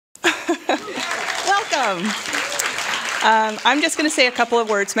Welcome. I'm just going to say a couple of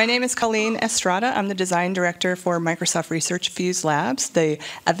words. My name is Colleen Estrada. I'm the design director for Microsoft Research Fuse Labs, the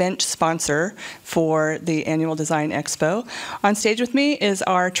event sponsor for the annual Design Expo. On stage with me is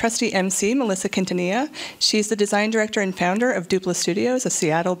our trusty MC, Melissa Quintanilla. She's the design director and founder of Dupla Studios, a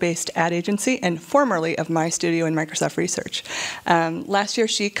Seattle-based ad agency, and formerly of My Studio and Microsoft Research. Last year,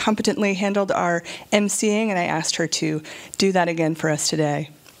 she competently handled our MCing, and I asked her to do that again for us today.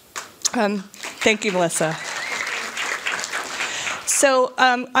 Thank you, Melissa. So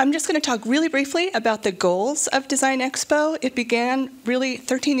I'm just going to talk really briefly about the goals of Design Expo. It began really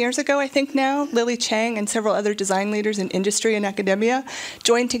 13 years ago, I think now. Lily Chang and several other design leaders in industry and academia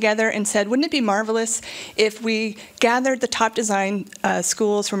joined together and said, wouldn't it be marvelous if we gathered the top design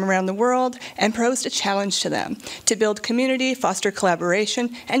schools from around the world and posed a challenge to them to build community, foster collaboration,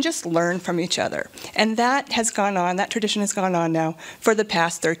 and just learn from each other. And that has gone on, that tradition has gone on now for the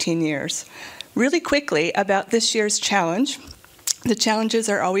past 13 years. Really quickly about this year's challenge. The challenges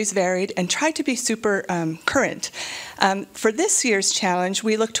are always varied and try to be super current. For this year's challenge,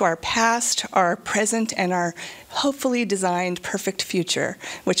 we look to our past, our present, and our hopefully designed perfect future,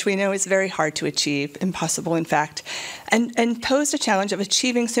 which we know is very hard to achieve, impossible in fact, and posed a challenge of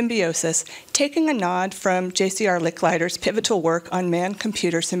achieving symbiosis, taking a nod from J.C.R. Licklider's pivotal work on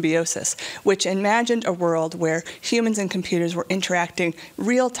man-computer symbiosis, which imagined a world where humans and computers were interacting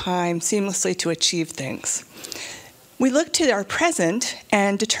real-time, seamlessly to achieve things. We looked to our present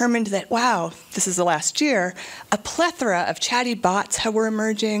and determined that, wow, this is the last year, a plethora of chatty bots were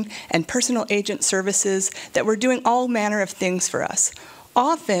emerging and personal agent services that were doing all manner of things for us,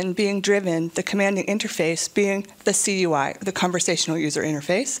 often being driven, the commanding interface being the CUI, the Conversational User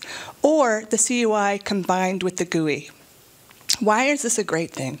Interface, or the CUI combined with the GUI. Why is this a great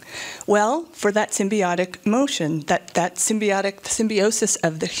thing? Well, for that symbiotic motion, that symbiosis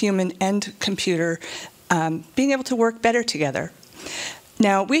of the human and computer being able to work better together.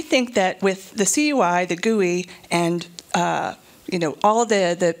 Now, we think that with the CUI, the GUI, and all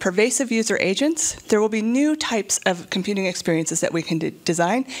the pervasive user agents, there will be new types of computing experiences that we can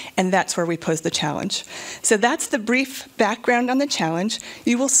design, and that's where we pose the challenge. So that's the brief background on the challenge.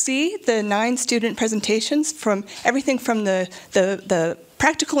 You will see the 9 student presentations from everything from the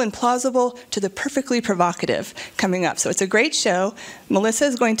practical and plausible to the perfectly provocative coming up. So it's a great show. Melissa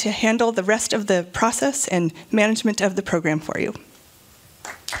is going to handle the rest of the process and management of the program for you.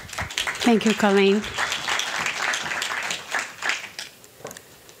 Thank you, Colleen.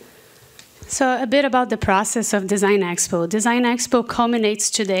 So a bit about the process of Design Expo. Design Expo culminates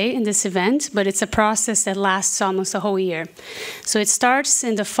today in this event, but it's a process that lasts almost a whole year. So it starts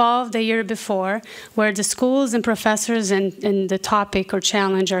in the fall of the year before, where the schools and professors and the topic or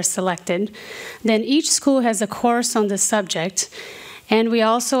challenge are selected. Then each school has a course on the subject. And we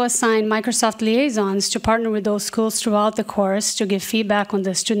also assign Microsoft liaisons to partner with those schools throughout the course to give feedback on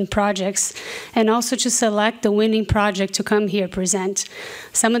the student projects and also to select the winning project to come here present.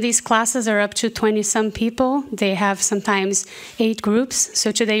 Some of these classes are up to 20-some people. They have sometimes 8 groups.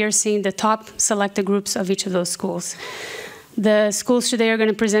 So today you're seeing the top selected groups of each of those schools. The schools today are going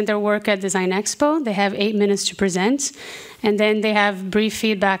to present their work at Design Expo. They have 8 minutes to present. And then they have brief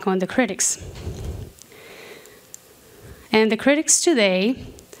feedback on the critics. And the critics today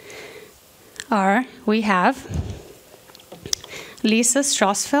are, we have Lisa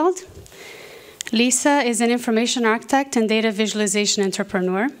Strassfeld. Lisa is an information architect and data visualization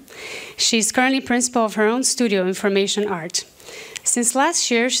entrepreneur. She's currently principal of her own studio, Information Art. Since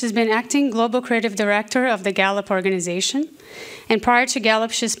last year, she's been acting global creative director of the Gallup organization. And prior to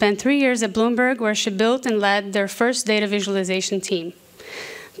Gallup, she spent 3 years at Bloomberg, where she built and led their first data visualization team.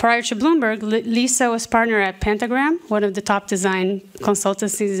 Prior to Bloomberg, Lisa was partner at Pentagram, one of the top design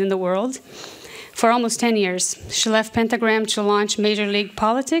consultancies in the world, for almost 10 years. She left Pentagram to launch Major League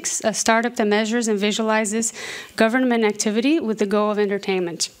Politics, a startup that measures and visualizes government activity with the goal of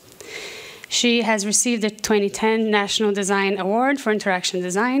entertainment. She has received the 2010 National Design Award for Interaction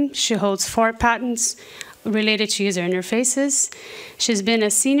Design. She holds 4 patents related to user interfaces. She's been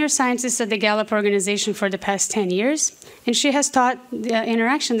a senior scientist at the Gallup organization for the past 10 years, and she has taught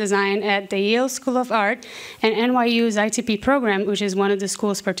interaction design at the Yale School of Art and NYU's ITP program, which is one of the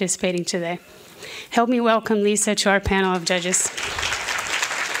schools participating today. Help me welcome Lisa to our panel of judges.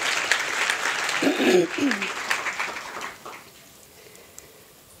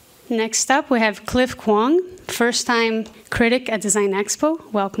 Next up, we have Cliff Kwong, first-time critic at Design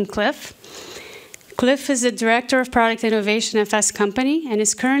Expo. Welcome, Cliff. Cliff is the Director of Product Innovation at Fast Company and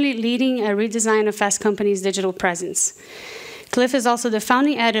is currently leading a redesign of Fast Company's digital presence. Cliff is also the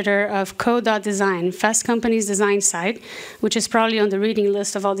founding editor of Code.design, Fast Company's design site, which is probably on the reading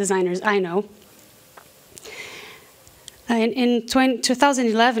list of all designers I know. In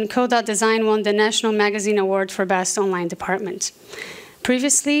 2011, Co.Design won the National Magazine Award for Best Online Department.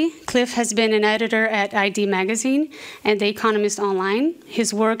 Previously, Cliff has been an editor at ID Magazine and The Economist Online.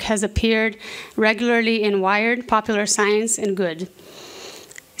 His work has appeared regularly in Wired, Popular Science, and Good.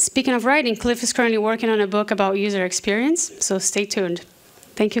 Speaking of writing, Cliff is currently working on a book about user experience, so stay tuned.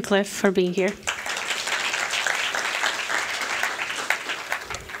 Thank you, Cliff, for being here.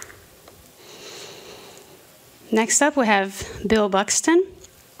 Next up, we have Bill Buxton.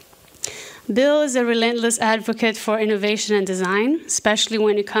 Bill is a relentless advocate for innovation and design, especially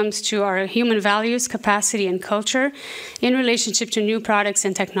when it comes to our human values, capacity, and culture in relationship to new products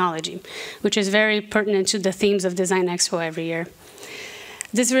and technology, which is very pertinent to the themes of Design Expo every year.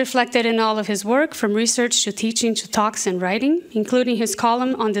 This is reflected in all of his work, from research to teaching to talks and writing, including his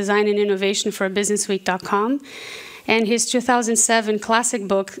column on design and innovation for businessweek.com, and his 2007 classic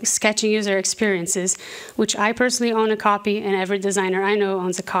book, Sketching User Experiences, which I personally own a copy, and every designer I know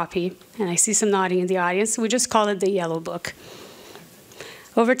owns a copy. And I see some nodding in the audience. We just call it the Yellow Book.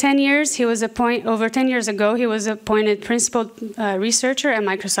 Over 10 years ago, he was appointed principal researcher at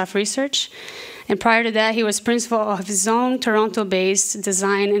Microsoft Research. And prior to that, he was principal of his own Toronto-based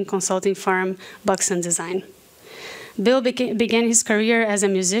design and consulting firm, Buxton Design. Bill began his career as a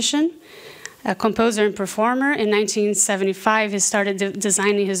musician, a composer and performer. In 1975, he started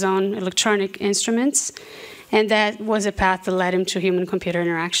designing his own electronic instruments, and that was a path that led him to human-computer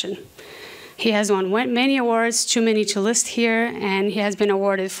interaction. He has won many awards, too many to list here, and he has been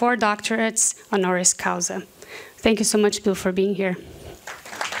awarded 4 doctorates honoris causa. Thank you so much, Bill, for being here.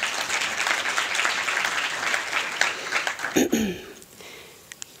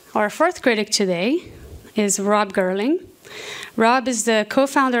 Our fourth critic today is Rob Gerling. Rob is the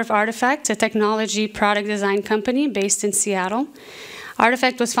co-founder of Artifact, a technology product design company based in Seattle.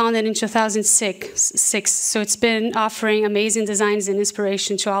 Artifact was founded in 2006, so it's been offering amazing designs and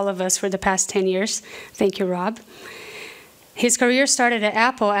inspiration to all of us for the past 10 years. Thank you, Rob. His career started at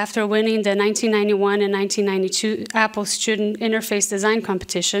Apple after winning the 1991 and 1992 Apple Student Interface Design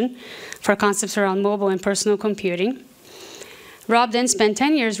Competition for concepts around mobile and personal computing. Rob then spent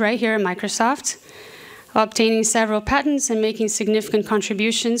 10 years right here at Microsoft, obtaining several patents and making significant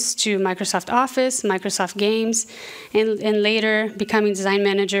contributions to Microsoft Office, Microsoft Games, and later becoming design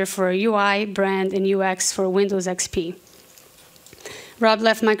manager for UI, brand, and UX for Windows XP. Rob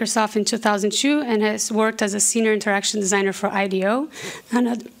left Microsoft in 2002 and has worked as a senior interaction designer for IDEO,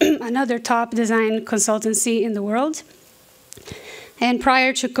 another top design consultancy in the world. And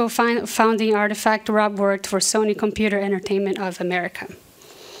prior to co-founding Artifact, Rob worked for Sony Computer Entertainment of America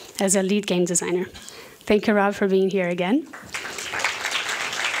as a lead game designer. Thank you, Rob, for being here again.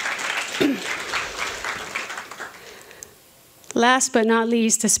 Last but not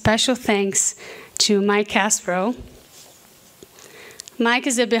least, a special thanks to Mike Castro. Mike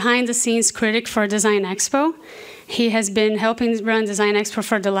is a behind-the-scenes critic for Design Expo. He has been helping run Design Expo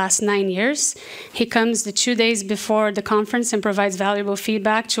for the last 9 years. He comes the 2 days before the conference and provides valuable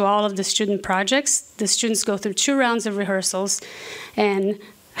feedback to all of the student projects. The students go through 2 rounds of rehearsals, and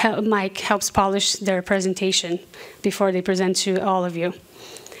Mike helps polish their presentation before they present to all of you.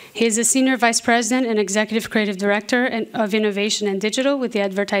 He is a senior vice president and executive creative director of innovation and digital with the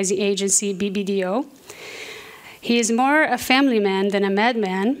advertising agency BBDO. He is more a family man than a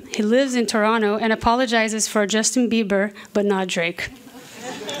madman. He lives in Toronto and apologizes for Justin Bieber, but not Drake.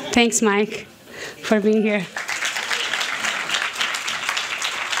 Thanks, Mike, for being here.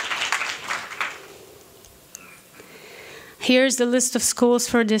 Here's the list of schools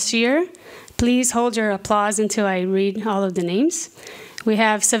for this year. Please hold your applause until I read all of the names. We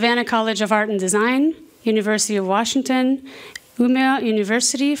have Savannah College of Art and Design, University of Washington, Umeå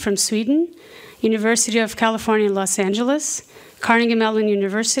University from Sweden, University of California, Los Angeles, Carnegie Mellon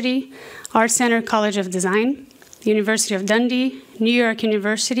University, Art Center College of Design, University of Dundee, New York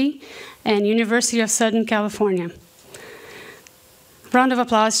University, and University of Southern California. Round of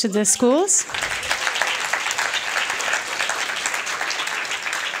applause to the schools.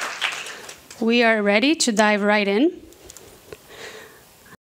 We are ready to dive right in.